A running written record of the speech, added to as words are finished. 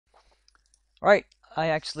Right,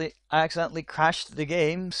 I accidentally crashed the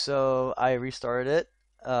game, so I restarted it.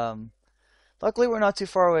 Luckily, we're not too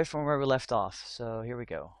far away from where we left off, so here we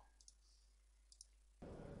go.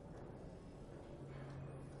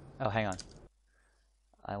 Oh, hang on.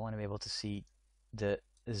 I want to be able to see the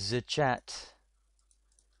chat.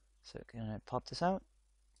 So can I pop this out?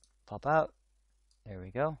 Pop out. There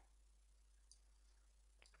we go.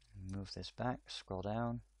 Move this back, scroll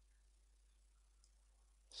down.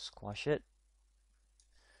 Squash it.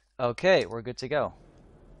 Okay, we're good to go.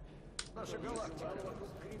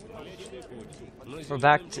 We're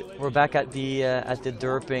back at the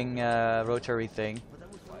derping rotary thing.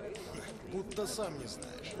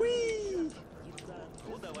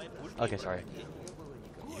 Okay, sorry.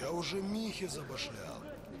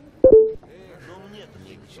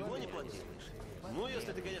 Ну,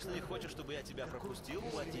 если ты, конечно, не хочешь, чтобы я тебя пропустил,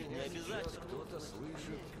 платить не обязательно. Кто-то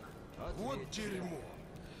слышит. Вот дерьмо.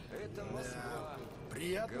 Это Москва.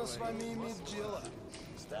 Приятно с вами иметь дело.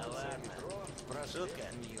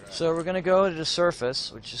 So we're gonna go to the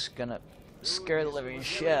surface, which is gonna scare the living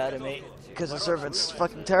shit out of me, because the surface is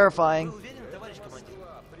fucking terrifying.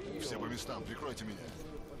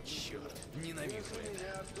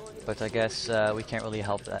 But I guess we can't really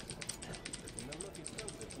help that.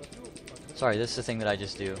 Sorry, this is the thing that I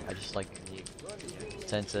just do. I just like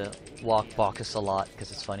tend to walk Bacchus a lot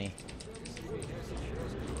because it's funny.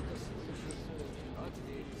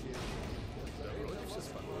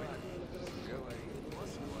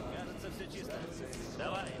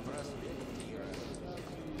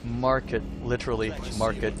 Market, literally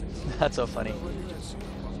market. That's so funny.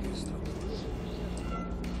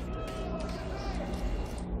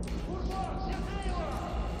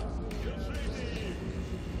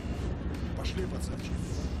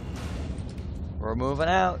 We're moving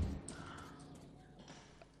out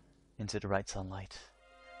into the bright sunlight.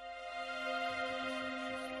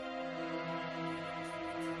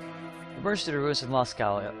 Immersed in the ruins of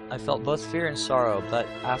Moscow, I felt both fear and sorrow, but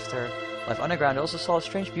after life underground, I also saw a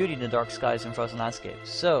strange beauty in the dark skies and frozen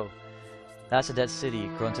landscapes. So, that's a dead city,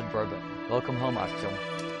 grunted Bourbon. Welcome home, Artyom.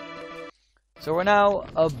 So we're now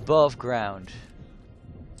above ground,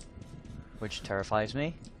 which terrifies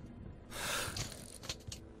me.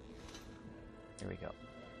 Here we go.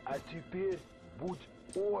 А теперь будь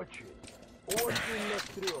очень на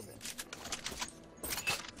стрёме.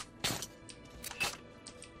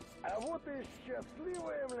 А вот и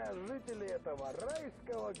счастливые жители этого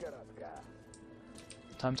райского городка.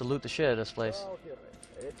 Time to loot the shit out of this place. Сталкеры,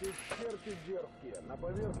 эти черти дерзкие, на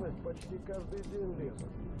поверхность почти каждый день лезут.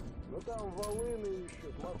 Но там волыны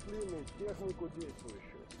ищут, маслины, технику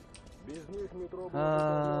действующую. Без них метро бы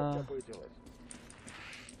давно копытилось.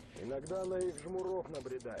 Иногда на их жмуров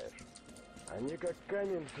набредаешь. Они как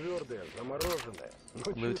камень твердые, замороженные.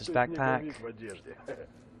 Но чистый снеговик в одежде.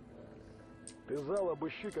 Ты зал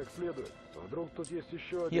обыщи как следует. Вдруг тут есть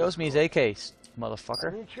еще один. He owes me his AK, motherfucker.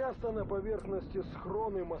 Они часто на поверхности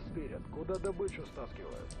схроны мастерят, куда добычу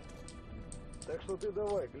стаскивают. Так что ты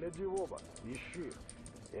давай, гляди в оба, ищи их.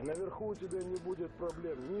 И наверху у тебя не будет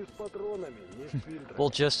проблем ни с патронами, ни с фильтрами.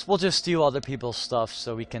 We'll just steal other people's stuff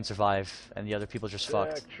so we can survive, and the other people just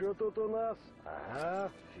fucked. Так, что тут у нас? Ага,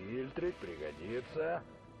 фильтрик пригодится.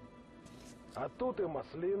 А тут и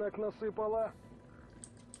маслинок насыпала.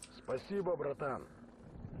 Спасибо, братан.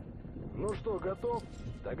 Ну что, готов?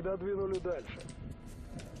 Тогда двинули дальше.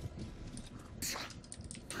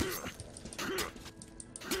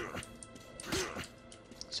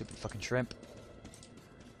 Stupid fucking shrimp.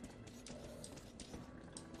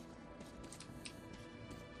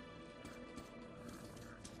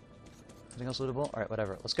 Anything else lootable? Alright,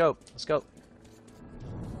 whatever. Let's go. Let's go.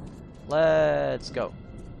 Let's go.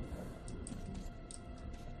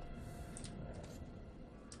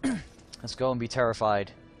 Let's go and be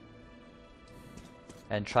terrified.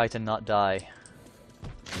 And try to not die.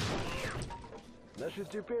 Значит,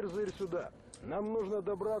 теперь зырь сюда. Нам нужно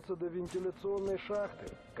добраться до вентиляционной шахты,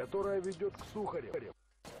 которая ведет к Сухареву.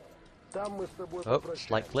 Там мы с тобой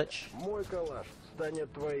попрощаемся. Мой калаш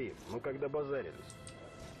станет твоим, ну когда базарились.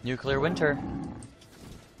 Nuclear winter.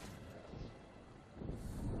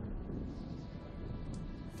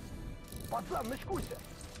 Пацан, начкуйся!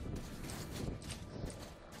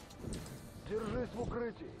 Держись в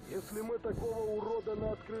укрытии. Если мы такого урода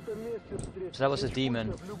на открытом месте встретим, so that was a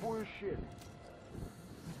demon. В любую щель.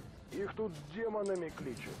 Их тут демонами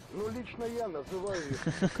кличут. Но лично я называю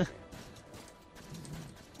их.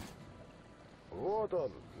 Вот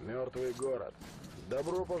он, мертвый город.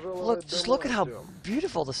 Добро пожаловать. Look, just look at how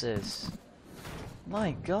beautiful this is.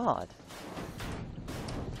 My God.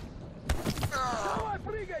 Давай,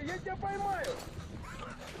 прыгай, я тебя поймаю.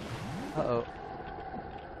 Uh-oh.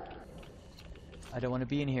 I don't want to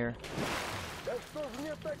be in here. Да что ж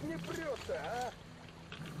мне так не прет-то, а?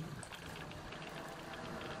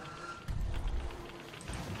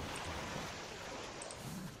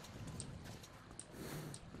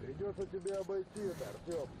 Придется тебе обойти это,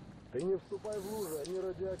 Артем. Ты не вступай в лужи, они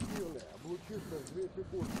радиоактивные. Облучишься в 2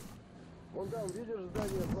 секунды. Вон там, видишь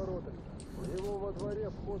здание с воротами? У него во дворе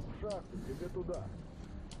вход в шахту, тебе туда.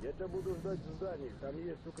 Я тебя буду ждать в здании, там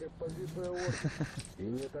есть укреппозиция ордена. И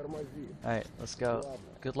не тормози. Alright, let's go. Главное,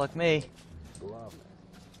 Good luck me. главное,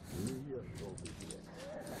 не ешь желтый хлеб.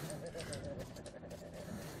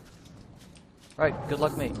 Right, good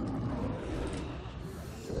luck me.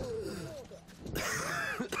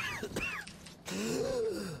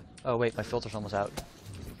 Oh wait, my filter's almost out.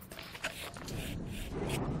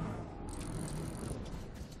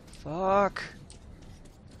 Fuck.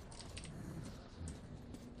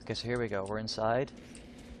 Okay, so here we go. We're inside.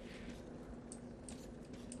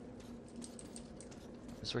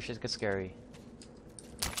 This is where shit gets scary.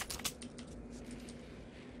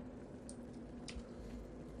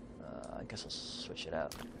 I guess I'll switch it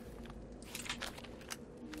out.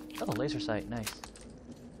 Oh, laser sight, nice.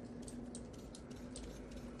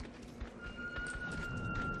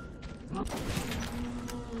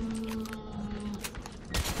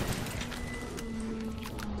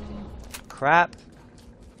 Crap.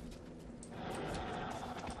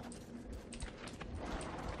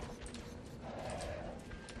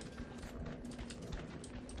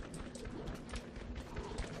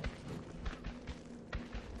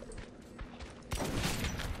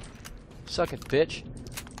 Suck it, bitch.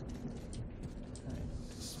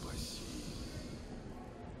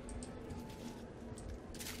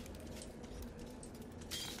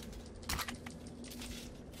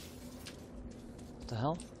 What the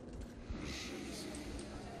hell?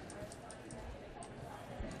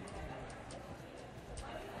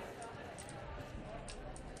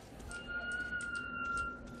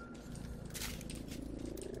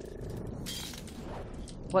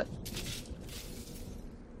 What?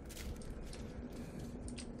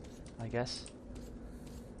 I guess.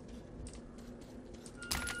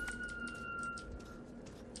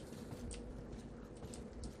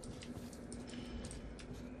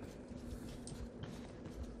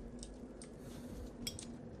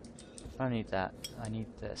 I don't need that. I need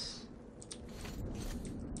this.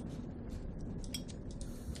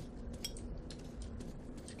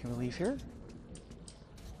 Can we leave here?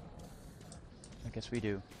 I guess we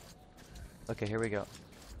do. Okay, here we go.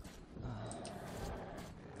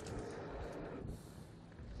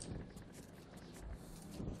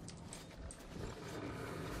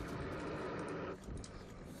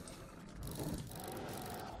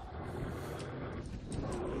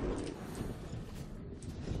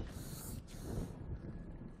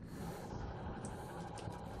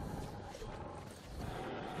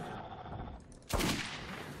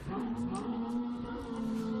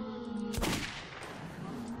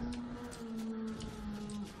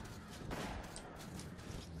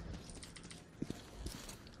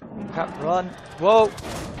 Crap, run! Whoa!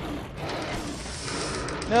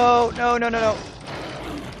 No, no, no, no, no!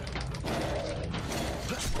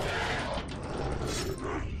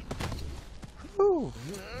 Whew.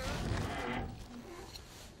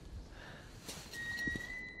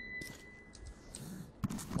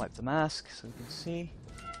 Wipe the mask so we can see.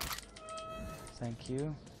 Thank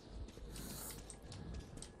you.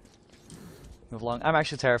 Move along. I'm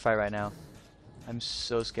actually terrified right now. I'm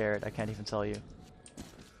so scared, I can't even tell you.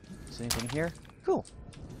 Is there anything here? Cool.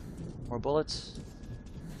 More bullets.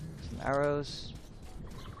 Some arrows.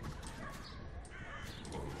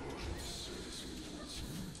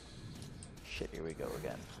 Shit, here we go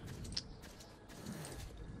again.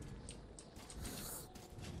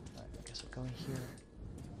 Alright, I guess we'll go in here.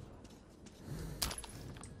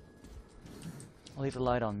 I'll leave the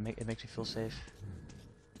light on, it makes me feel safe.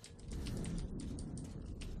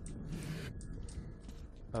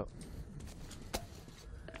 Oh.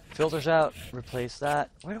 Filters out, replace that.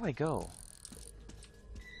 Where do I go?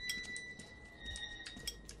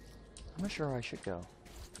 I'm not sure where I should go.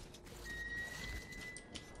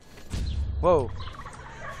 Whoa!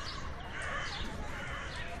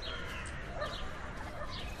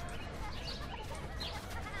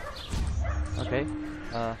 Okay,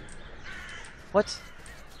 what?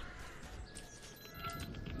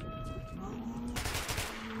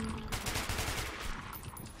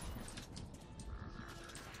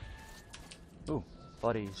 Ooh,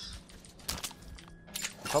 buddies.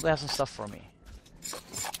 Probably have some stuff for me.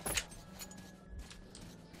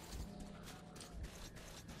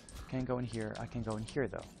 Can't go in here. I can go in here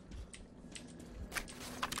though.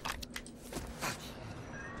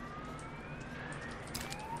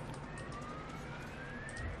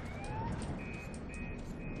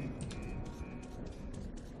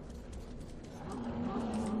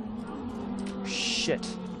 shit.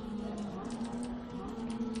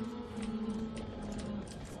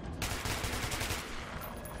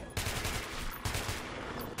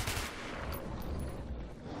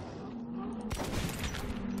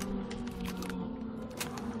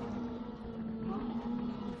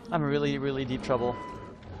 I'm in really, really deep trouble.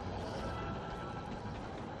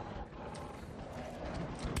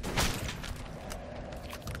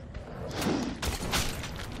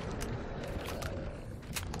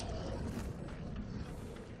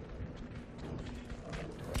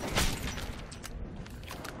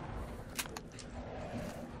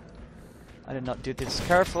 I did not do this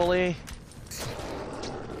carefully.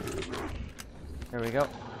 There we go.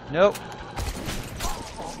 Nope.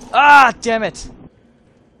 Ah, damn it!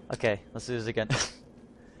 Okay, let's do this again.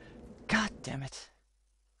 God damn it.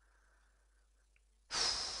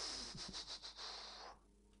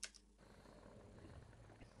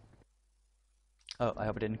 Oh, I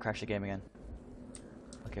hope I didn't crash the game again.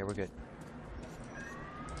 Okay, we're good.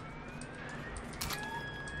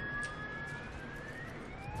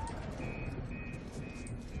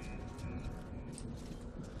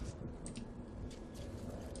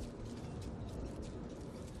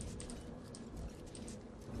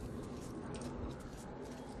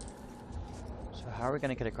 So how are we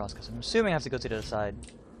gonna get across? Because I'm assuming I have to go to the other side.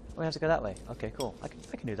 Oh, we have to go that way. Okay, cool. I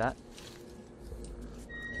can do that.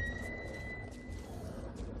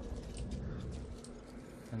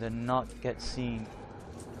 And then not get seen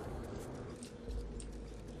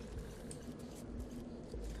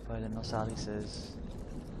by the Nosalises.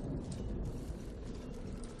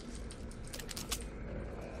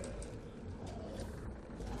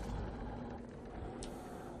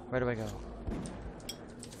 Where do I go?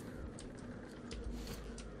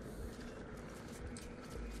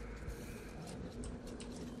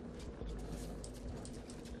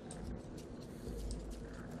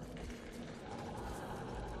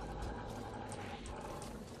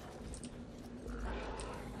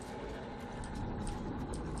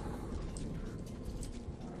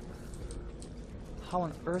 How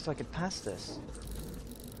on earth I could pass this?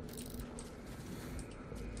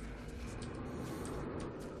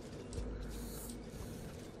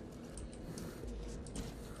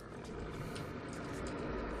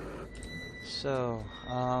 So,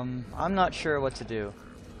 I'm not sure what to do.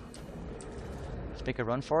 Just make a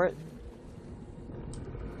run for it?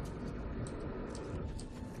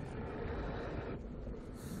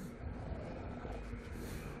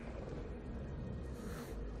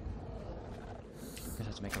 Guess I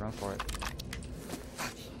have to make a run for it.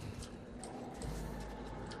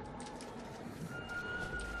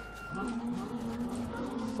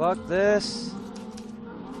 Fuck this!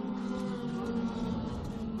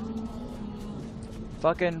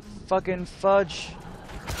 Fucking fudge!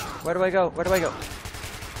 Where do I go? Where do I go?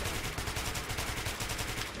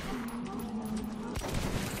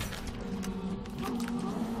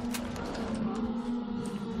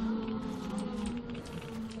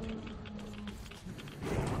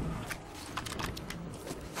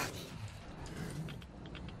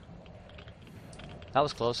 That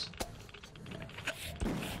was close.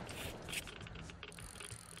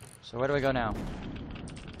 So where do I go now?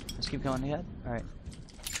 Let's keep going ahead? Alright.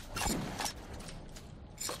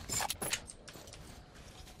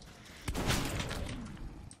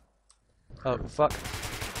 Oh, fuck.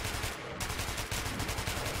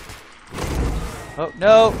 Oh,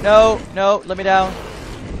 no, no, no, let me down.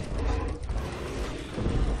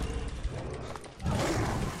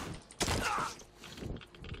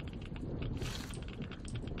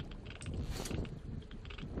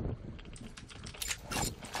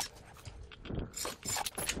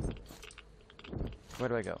 Where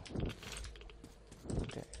do I go?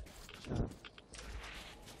 Okay. So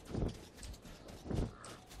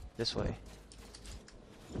this way.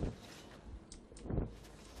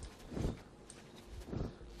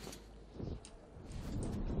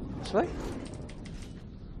 This way?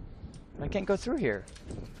 I can't go through here.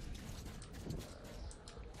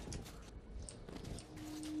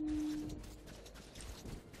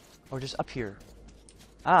 Or just up here.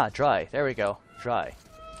 Ah, dry. There we go. Dry.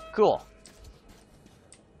 Cool.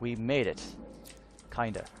 We made it.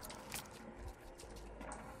 Kinda.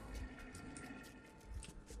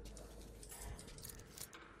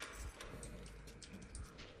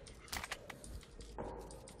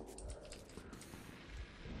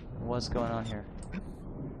 What's going on here?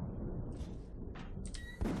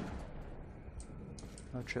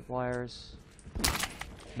 No tripwires.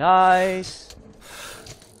 Nice!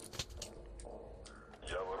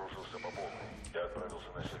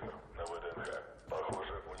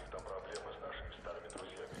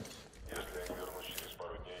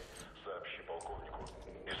 Сообщи полковнику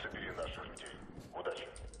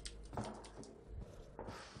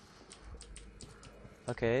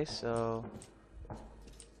Okay, so...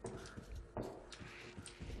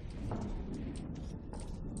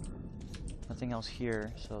 nothing else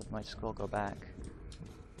here, so it might just well go back.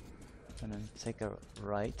 And then take a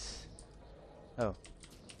right. Oh.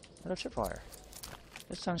 Another tripwire.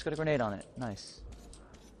 This time it's got a grenade on it. Nice.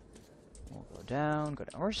 We'll go down, go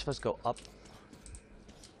down. We're supposed to go up.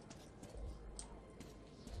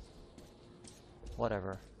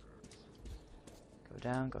 Whatever. Go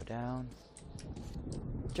down, go down.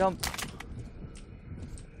 Jump!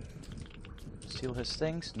 Steal his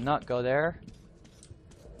things. Not go there.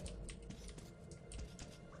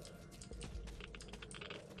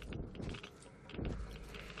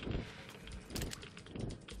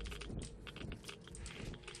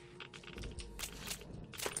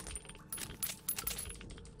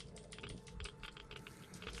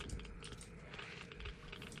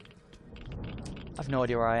 I have no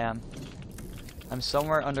idea where I am. I'm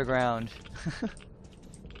somewhere underground.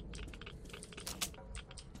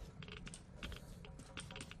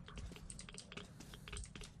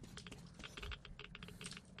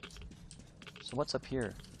 So what's up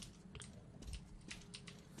here?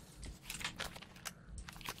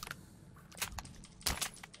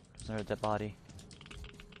 There's another dead body.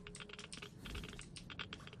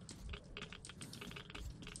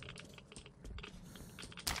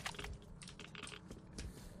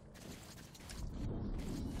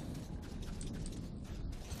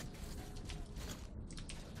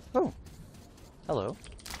 Oh, hello.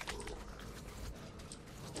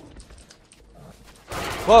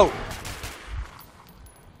 Whoa!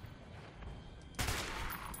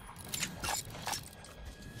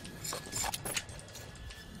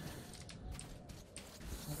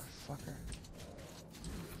 Motherfucker.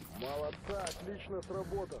 Молодца, отлично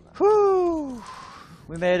сработано. Whew!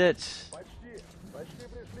 We made it. Почти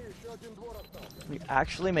пришли, еще один двор остался. We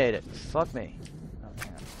actually made it. Fuck me. Oh,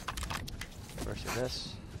 hang on. First do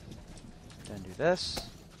this. Then do this.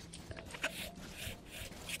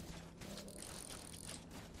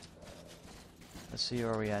 Let's see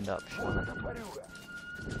where we end up, shall we?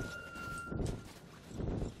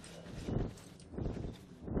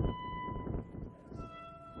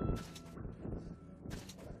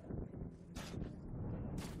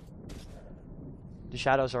 The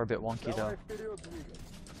shadows are a bit wonky though. Давай вперед двигай.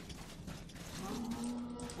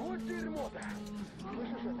 Вот дерьмо-то.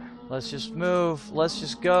 Слышишь это? Let's just move. Let's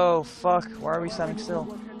just go. Fuck. Why are we standing still?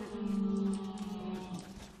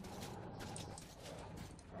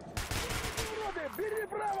 Уроды, бери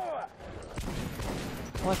правого!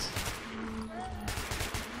 What?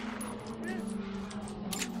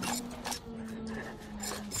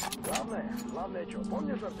 Главное что?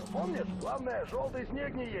 Помнишь, Артем? Помнишь? Главное, желтый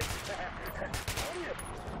снег не есть. Помнишь?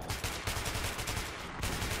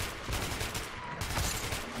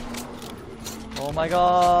 Oh my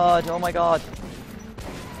god. Oh my god.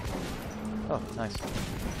 Oh, nice.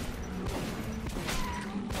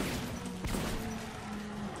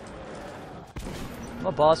 I'm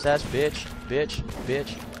a boss ass bitch. Bitch.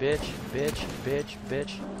 Bitch. Bitch. Bitch. Bitch.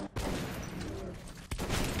 Bitch.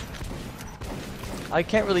 I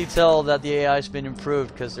can't really tell that the AI's been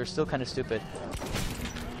improved because they're still kind of stupid.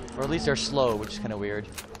 Or at least they're slow, which is kind of weird.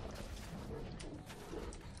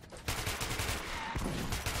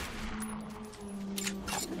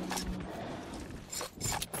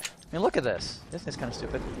 I mean, look at this. This is kind of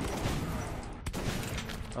stupid.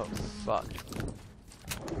 Oh, fuck.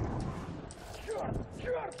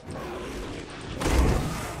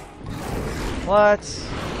 What?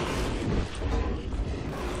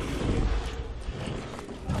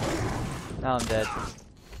 Now I'm dead.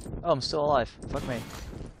 Oh, I'm still alive. Fuck me.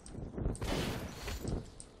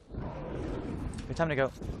 Good time to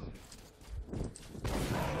go.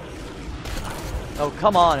 Oh,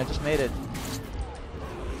 come on. I just made it.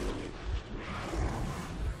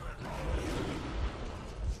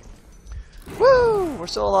 Woo! We're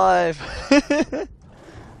still alive.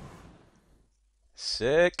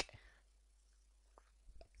 Sick.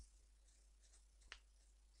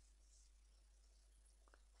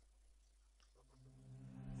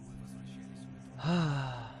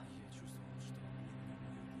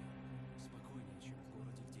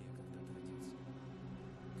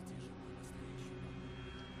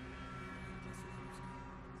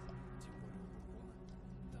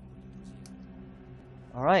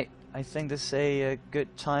 Alright, I think this is a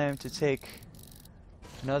good time to take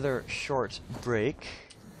another short break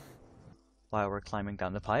while we're climbing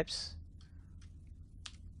down the pipes.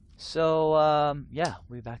 So, yeah,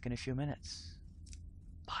 we'll be back in a few minutes.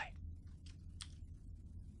 Bye.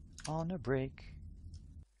 On a break.